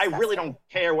I really don't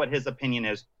care what his opinion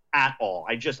is at all.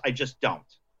 I just don't.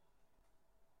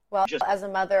 Well, as a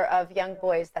mother of young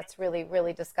boys, that's really,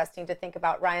 really disgusting to think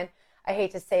about, Ryan. I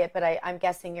hate to say it, but I'm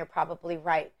guessing you're probably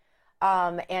right.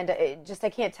 I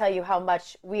can't tell you how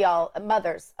much we all,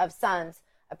 mothers of sons,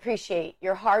 appreciate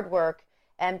your hard work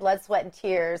and blood, sweat, and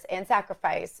tears and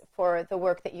sacrifice for the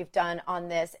work that you've done on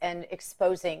this and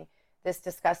exposing this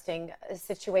disgusting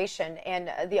situation.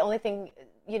 And the only thing,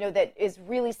 that is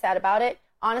really sad about it,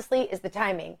 honestly, is the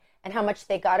timing and how much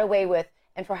they got away with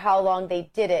and for how long they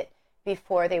did it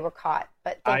before they were caught.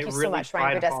 But thank you so much,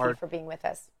 Ryan Grodesky, for being with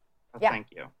us. Yeah. Thank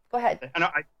you. Go ahead.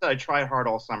 I tried hard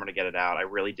all summer to get it out. I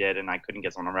really did, and I couldn't get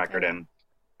it on the record, and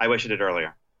I wish I did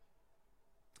earlier.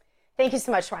 Thank you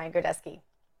so much, Ryan Grodesky.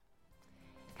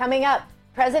 Coming up,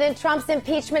 President Trump's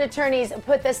impeachment attorneys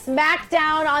put the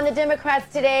smackdown on the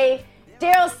Democrats today.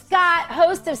 Daryl Scott,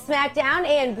 host of SmackDown,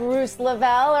 and Bruce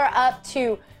Lavelle are up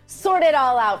to sort it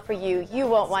all out for you. You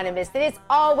won't want to miss it. It's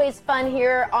always fun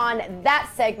here on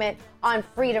that segment on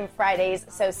Freedom Fridays,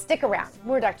 so stick around.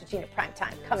 We're Dr. Gina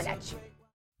Primetime coming at you.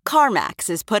 CarMax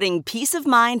is putting peace of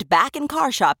mind back in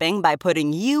car shopping by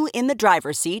putting you in the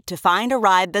driver's seat to find a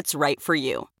ride that's right for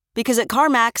you. Because at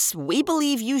CarMax, we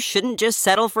believe you shouldn't just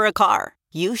settle for a car.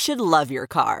 You should love your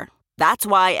car. That's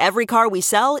why every car we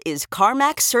sell is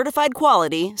CarMax certified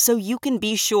quality, so you can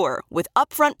be sure with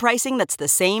upfront pricing that's the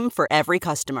same for every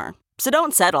customer. So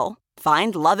don't settle.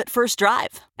 Find love at first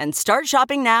drive and start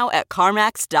shopping now at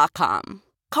CarMax.com.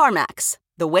 CarMax,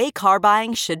 the way car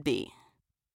buying should be.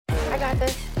 I got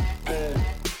this.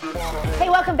 Hey,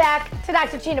 welcome back to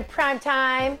Dr. Gina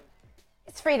Primetime.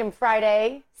 It's Freedom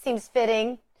Friday. Seems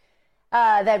fitting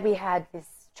that we had this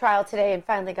trial today and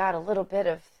finally got a little bit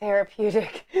of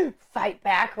therapeutic fight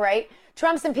back, right?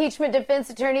 Trump's impeachment defense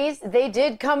attorneys, they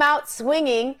did come out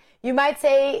swinging. You might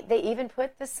say they even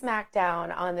put the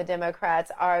smackdown on the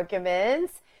Democrats'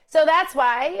 arguments. So that's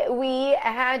why we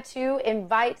had to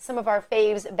invite some of our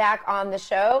faves back on the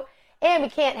show. And we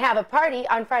can't have a party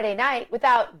on Friday night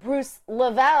without Bruce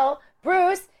Lavelle.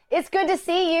 Bruce, it's good to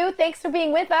see you. Thanks for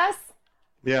being with us.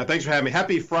 Yeah, thanks for having me.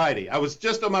 Happy Friday. I was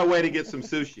just on my way to get some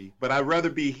sushi, but I'd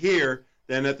rather be here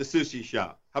than at the sushi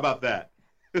shop. How about that?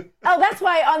 Oh, that's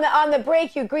why on the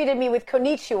break you greeted me with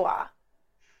konnichiwa.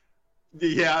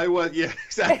 Yeah, I was. Yeah,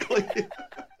 exactly.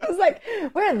 I was like,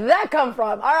 where did that come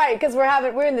from? All right, because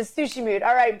we're in the sushi mood.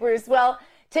 All right, Bruce. Well,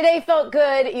 today felt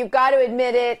good. You've got to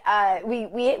admit it.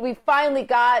 We finally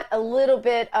got a little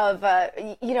bit of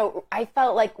I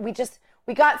felt like we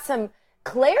got some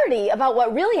clarity about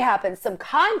what really happened, some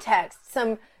context,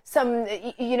 some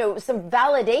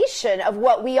validation of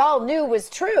what we all knew was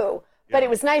true. But it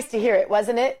was nice to hear it,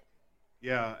 wasn't it?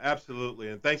 Yeah, absolutely.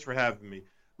 And thanks for having me.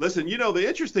 Listen, the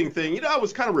interesting thing, I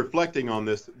was kind of reflecting on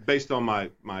this based on my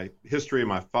history and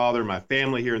my father, my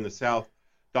family here in the South,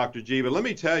 Dr. G. But let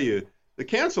me tell you, the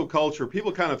cancel culture,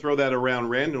 people kind of throw that around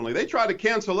randomly. They try to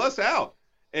cancel us out.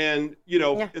 And,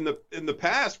 in the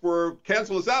past,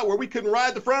 cancel us out where we couldn't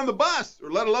ride the front of the bus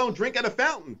or let alone drink at a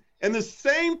fountain. And the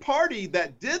same party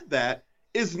that did that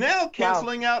is now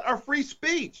canceling out our free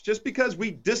speech just because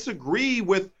we disagree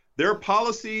with their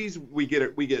policies. We get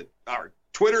our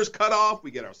Twitter's cut off.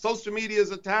 We get our social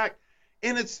medias attacked.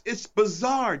 And it's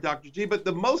bizarre, Dr. G. But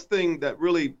the most thing that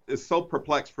really is so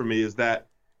perplexed for me is that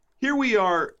here we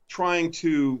are trying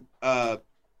to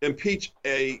impeach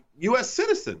a U.S.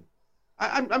 citizen.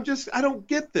 I don't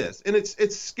get this. And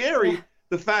it's scary,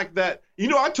 the fact that,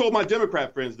 I told my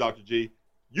Democrat friends, Dr. G,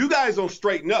 you guys don't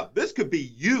straighten up. This could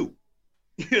be you.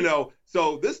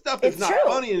 So this stuff is not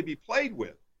funny and to be played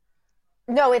with.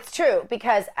 No, it's true,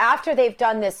 because after they've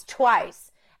done this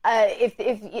twice,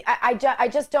 I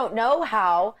just don't know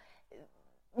how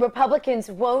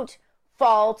Republicans won't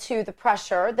fall to the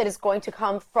pressure that is going to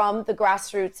come from the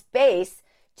grassroots base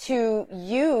to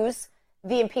use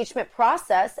the impeachment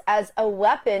process as a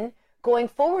weapon going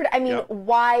forward. I mean,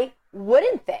 why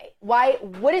wouldn't they? Why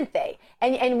wouldn't they?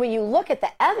 And when you look at the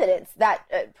evidence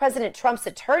that President Trump's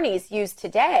attorneys used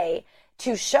today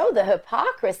to show the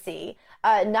hypocrisy,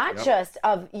 not just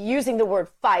of using the word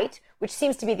fight, which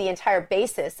seems to be the entire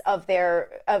basis of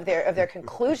their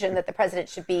conclusion that the president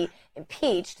should be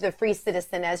impeached, the free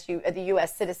citizen the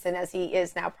U.S. citizen as he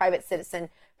is now, private citizen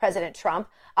President Trump,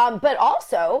 but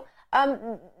also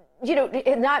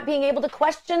not being able to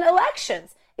question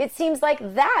elections. It seems like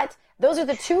those are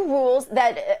the two rules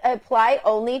that apply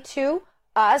only to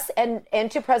us and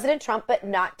to President Trump, but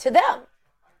not to them.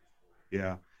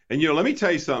 Yeah. And, let me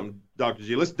tell you something, Dr.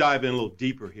 G. Let's dive in a little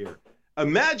deeper here.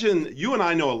 Imagine, you and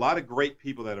I know a lot of great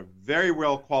people that are very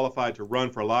well qualified to run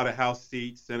for a lot of House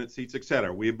seats, Senate seats, et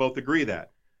cetera. We both agree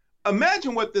that.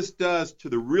 Imagine what this does to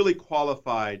the really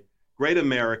qualified, great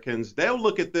Americans. They'll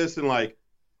look at this and like,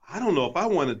 I don't know if I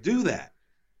want to do that.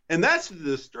 And that's the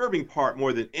disturbing part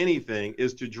more than anything,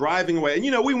 is to driving away.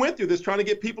 And, we went through this trying to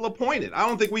get people appointed. I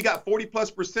don't think we got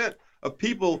 40+% of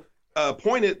people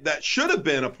appointed that should have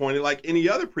been appointed like any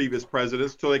other previous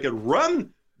presidents so they could run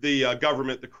the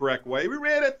government the correct way. We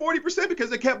ran at 40% because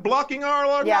they kept blocking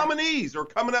our nominees or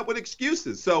coming up with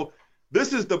excuses. So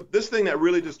this is this thing that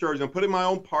really disturbs me. I'm putting my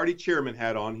own party chairman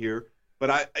hat on here.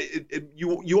 But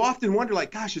you often wonder,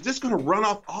 like, gosh, is this going to run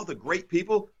off all the great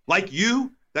people like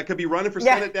you that could be running for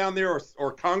Senate down there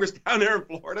or Congress down there in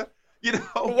Florida? Is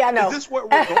this what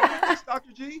we're going with this,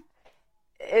 Dr. G?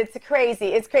 It's crazy.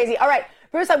 It's crazy. All right,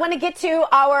 Bruce, I want to get to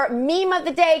our meme of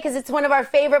the day because it's one of our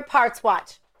favorite parts.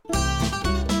 Watch.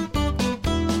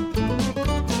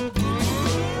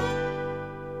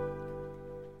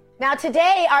 Now,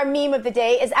 today, our meme of the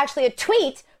day is actually a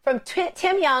tweet from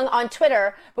Tim Young on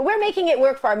Twitter, but we're making it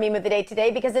work for our meme of the day today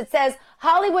because it says,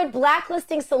 Hollywood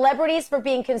blacklisting celebrities for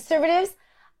being conservatives.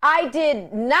 I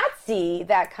did not see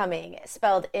that coming,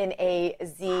 spelled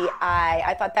N-A-Z-I.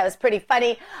 I thought that was pretty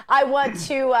funny. I want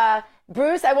to,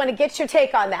 Bruce, I want to get your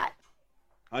take on that.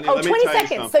 Honey, 20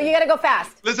 seconds, so you got to go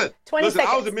fast. Listen, 20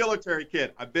 seconds. I was a military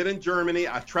kid. I've been in Germany.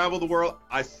 I've traveled the world.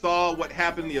 I saw what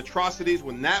happened, the atrocities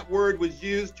when that word was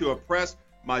used to oppress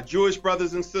my Jewish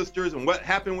brothers and sisters, and what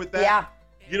happened with that. Yeah.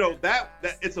 That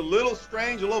it's a little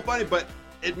strange, a little funny, but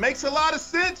it makes a lot of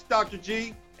sense, Dr.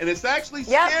 G, and it's actually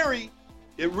scary.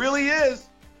 It really is.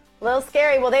 A little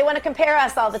scary. Well, they want to compare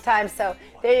us all the time, so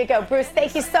there you go. Bruce,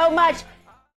 thank you so much.